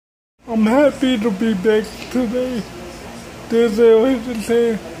I'm happy to be back today. Denzel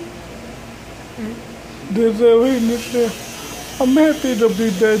Henderson. Denzel Henderson. I'm happy to be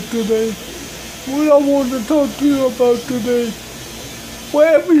back today. What I want to talk to you about today,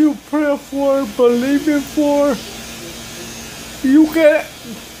 whatever you pray for, believe in for, you get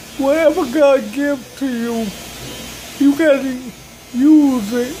whatever God gives to you, you gotta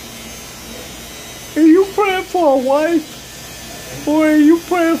use it. If you pray for a wife, or you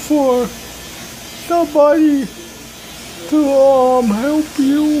pray for somebody to help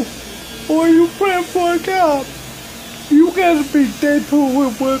you, or you pray for a job, you gotta be thankful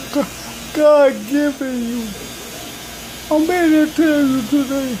with what God given you. I'm here to tell you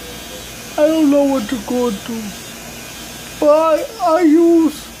today, I don't know what to go through, but I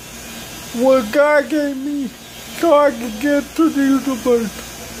use what God gave me so I can get to the universe.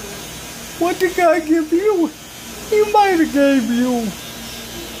 What did God give you? He might have gave you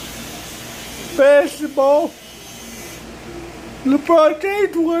basketball. LeBron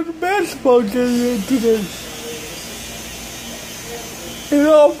James won the basketball game today. And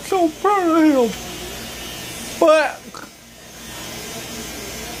I'm so proud of him. But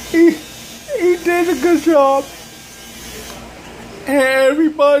he did a good job. And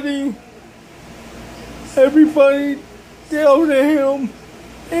everybody yelled at him.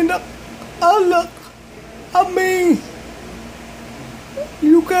 And I mean,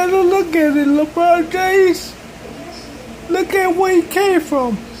 you gotta look at it, LeBron James. Look at where he came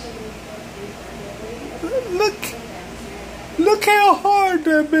from. Look how hard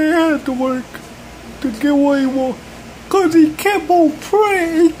that man had to work to get what he wanted. Because he kept on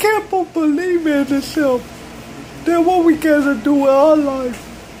praying, he kept on believing in himself. That's what we gotta do in our life.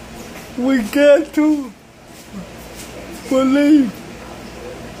 We got to believe.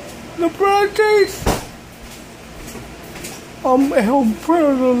 LeBron James, I'm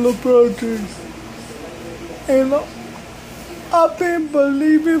proud of LeBron James. And I've been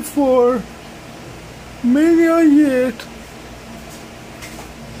believing for many years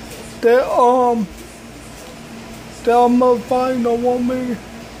that I'm gonna find a woman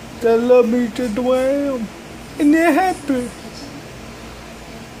that loves me just the way I am. And it happened.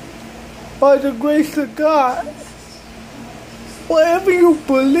 By the grace of God. Whatever you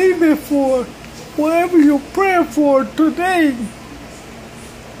believe in for, whatever you pray for today,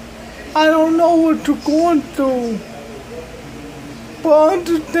 I don't know what you're going through. But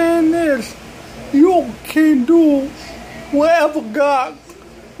understand this, you can do whatever God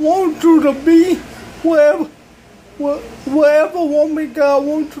wants you to be, whatever woman God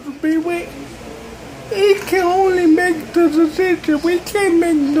wants you to be with. He can only make the decision. We can't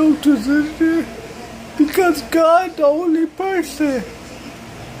make no decision. Because God's the only person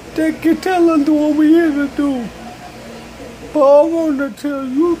that can tell us what we're here to do. But I want to tell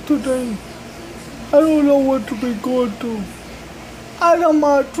you today, I don't know what to be going through. Out of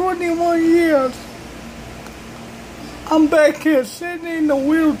my 21 years, I'm back here sitting in a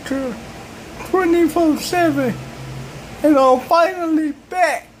wheelchair 24/7. And I'm finally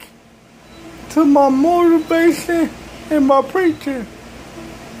back to my motivation and my preaching.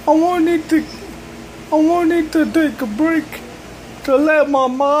 I wanted to take a break to let my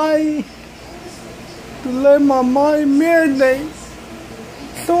mind marinate.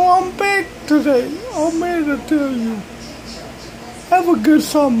 So I'm back today. I'm here to tell you, have a good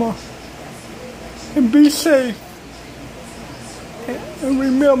summer and be safe. And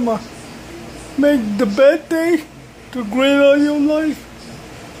remember, make the bad day the greater of your life.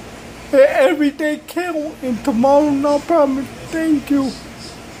 And every day count, and tomorrow not promise. Thank you.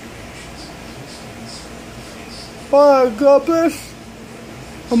 Bye. God bless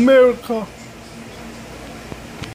America.